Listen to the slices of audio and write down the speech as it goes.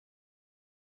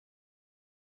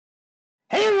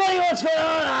Hey everybody, what's going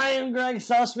on? I am Gregg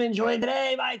Sussman, joined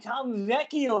today by Tom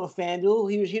Vecchio of FanDuel.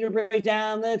 He was here to break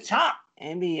down the top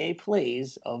NBA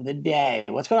plays of the day.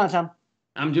 What's going on, Tom?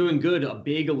 I'm doing good. A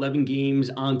big 11 games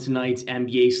on tonight's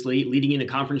NBA slate, leading into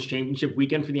conference championship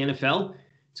weekend for the NFL.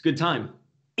 It's a good time.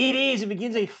 It is. It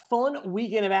begins a fun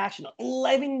weekend of action.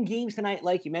 11 games tonight,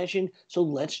 like you mentioned. So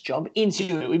let's jump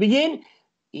into it. We begin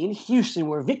in Houston,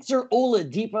 where Victor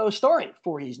Oladipo starring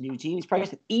for his new team. He's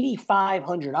priced at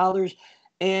 $8,500.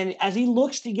 And as he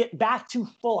looks to get back to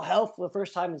full health for the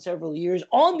first time in several years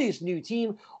on this new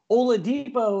team,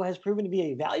 Oladipo has proven to be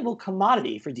a valuable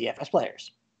commodity for DFS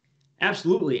players.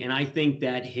 Absolutely. And I think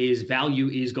that his value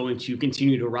is going to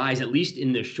continue to rise, at least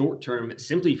in the short term,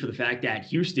 simply for the fact that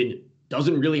Houston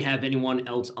doesn't really have anyone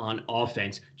else on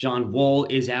offense. John Wall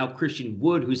is out. Christian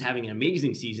Wood, who's having an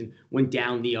amazing season, went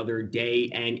down the other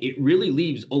day. And it really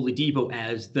leaves Oladipo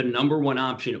as the number one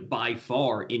option by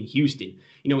far in Houston.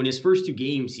 You know, in his first two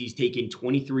games, he's taken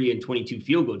 23 and 22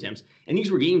 field goal attempts. And these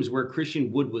were games where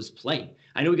Christian Wood was playing.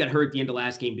 I know he got hurt at the end of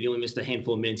last game, but he only missed a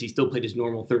handful of minutes. He still played his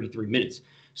normal 33 minutes.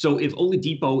 So if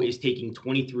Oladipo is taking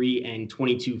 23 and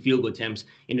 22 field goal attempts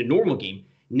in a normal game,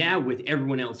 now with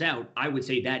everyone else out, I would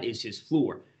say that is his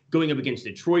floor. Going up against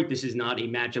Detroit, this is not a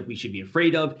matchup we should be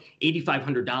afraid of.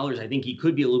 $8,500, I think he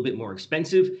could be a little bit more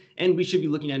expensive, and we should be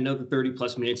looking at another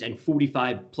 30-plus minutes and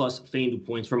 45-plus FanDuel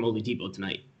points from Oladipo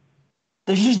tonight.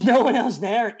 There's just no one else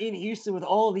there in Houston with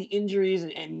all the injuries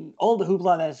and all the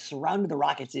hoopla that has surrounded the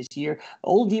Rockets this year.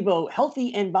 Oladipo,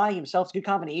 healthy and by himself, it's a good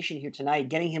combination here tonight.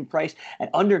 Getting him priced at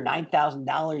under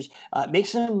 $9,000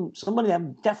 makes him somebody that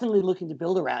I'm definitely looking to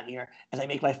build around here as I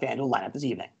make my FanDuel lineup this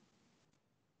evening.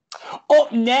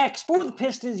 Up next, for the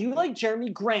Pistons, you like Jeremy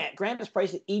Grant. Grant is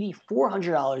priced at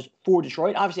 $8,400 for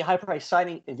Detroit. Obviously, a high-price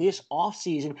signing this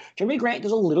offseason. Jeremy Grant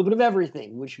does a little bit of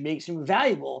everything, which makes him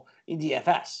valuable in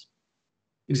DFS.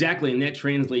 Exactly, and that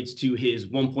translates to his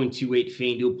 1.28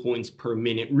 FanDuel points per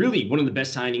minute. Really one of the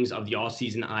best signings of the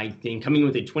offseason, I think, coming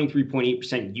with a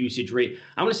 23.8% usage rate.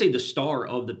 I want to say the star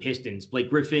of the Pistons. Blake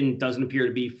Griffin doesn't appear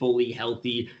to be fully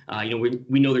healthy.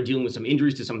 We know they're dealing with some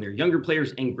injuries to some of their younger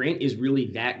players, and Grant is really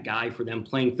that guy for them,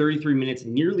 playing 33 minutes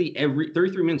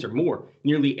or more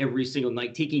nearly every single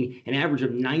night, taking an average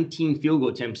of 19 field goal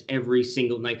attempts every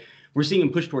single night. We're seeing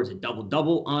him push towards a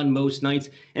double-double on most nights.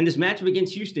 And this matchup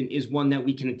against Houston is one that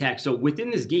we can attack. So within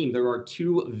this game, there are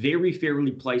two very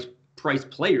fairly priced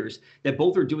players that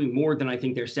both are doing more than I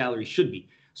think their salary should be.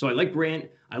 So I like Grant,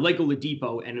 I like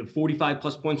Oladipo, and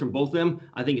 45-plus points from both of them,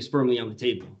 I think is firmly on the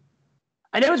table.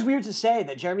 I know it's weird to say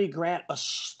that Jeremy Grant, a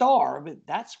star, but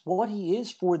that's what he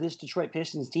is for this Detroit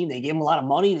Pistons team. They gave him a lot of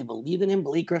money. They believe in him.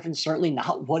 Blake Griffin's certainly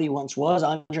not what he once was.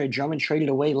 Andre Drummond traded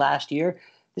away last year.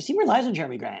 This team relies on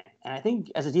Jeremy Grant, and I think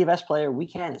as a DFS player, we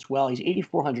can as well. He's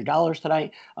 $8,400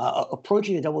 tonight,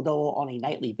 approaching a double-double on a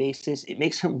nightly basis. It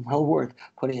makes him well worth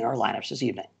putting in our lineups this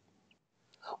evening.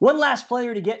 One last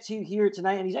player to get to here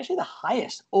tonight, and he's actually the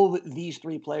highest of these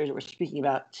three players that we're speaking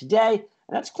about today, and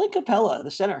that's Clint Capella, the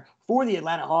center for the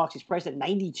Atlanta Hawks. He's priced at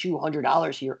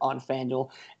 $9,200 here on FanDuel.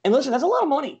 And listen, that's a lot of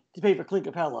money to pay for Clint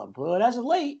Capella, but as of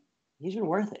late, he's been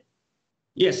worth it.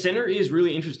 Yeah, center is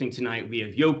really interesting tonight. We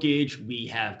have Jokic, we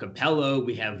have Capella,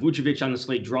 we have Vucevic on the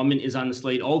slate, Drummond is on the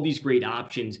slate, all these great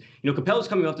options. You know, Capella's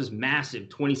coming off this massive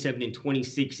 27 and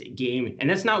 26 game, and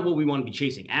that's not what we want to be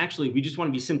chasing. Actually, we just want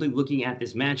to be simply looking at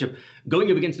this matchup. Going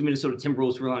up against the Minnesota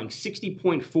Timberwolves, we're allowing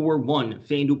 60.41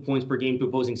 FanDuel points per game to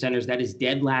opposing centers. That is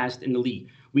dead last in the league.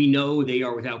 We know they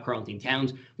are without Karl-Anthony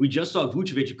Towns. We just saw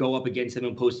Vucevic go up against them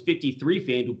and post 53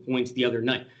 FanDuel points the other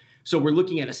night. So we're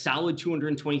looking at a solid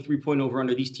 223-point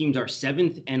over-under. These teams are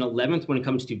 7th and 11th when it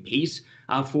comes to pace,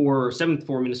 for 7th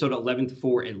for Minnesota, 11th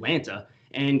for Atlanta.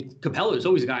 And Capella is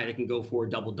always a guy that can go for a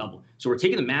double-double. So we're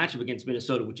taking the matchup against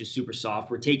Minnesota, which is super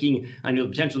soft. We're taking the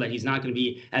potential that he's not going to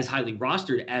be as highly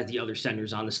rostered as the other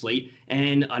centers on the slate,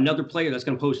 and another player that's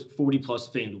going to post 40-plus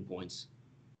FanDuel points.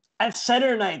 At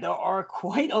center tonight, there are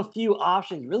quite a few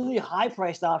options, really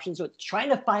high-priced options, so it's trying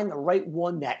to find the right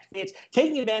one that fits.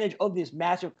 Taking advantage of this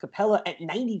matchup, Capella at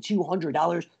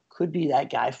 $9,200 could be that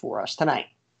guy for us tonight.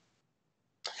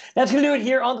 That's going to do it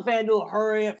here on the FanDuel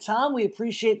Hurry Up. Tom, we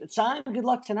appreciate the time. Good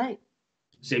luck tonight.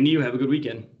 Same to you. Have a good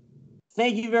weekend.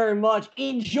 Thank you very much.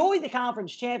 Enjoy the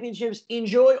conference championships.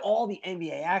 Enjoy all the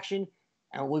NBA action.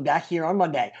 And we'll be back here on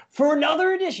Monday for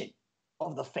another edition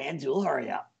of the FanDuel Hurry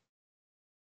Up.